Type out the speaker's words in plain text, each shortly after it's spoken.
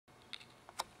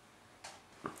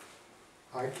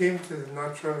I came to the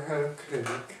Natural Health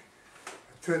Clinic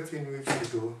 13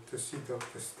 weeks ago to see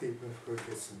Dr. Stephen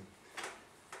Ferguson.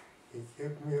 He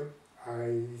gave me a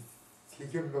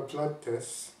blood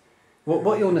test.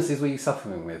 What illnesses were you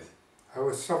suffering with? I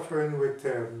was suffering with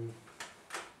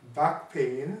back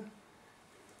pain,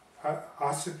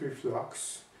 acid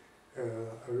reflux,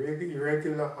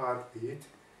 irregular heartbeat,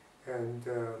 and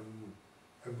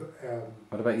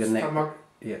what about your stomach, neck?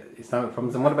 Yeah, stomach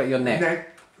problems. And what about your neck?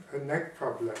 A neck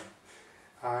problem.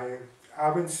 I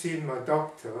haven't seen my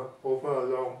doctor over a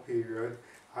long period.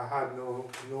 I had no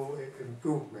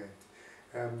improvement.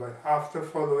 But after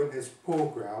following his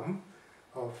program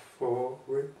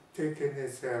taking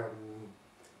his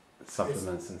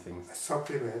supplements and things.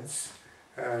 Supplements,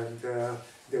 and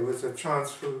there was a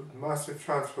massive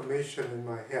transformation in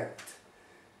my health.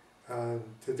 And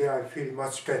today I feel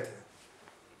much better.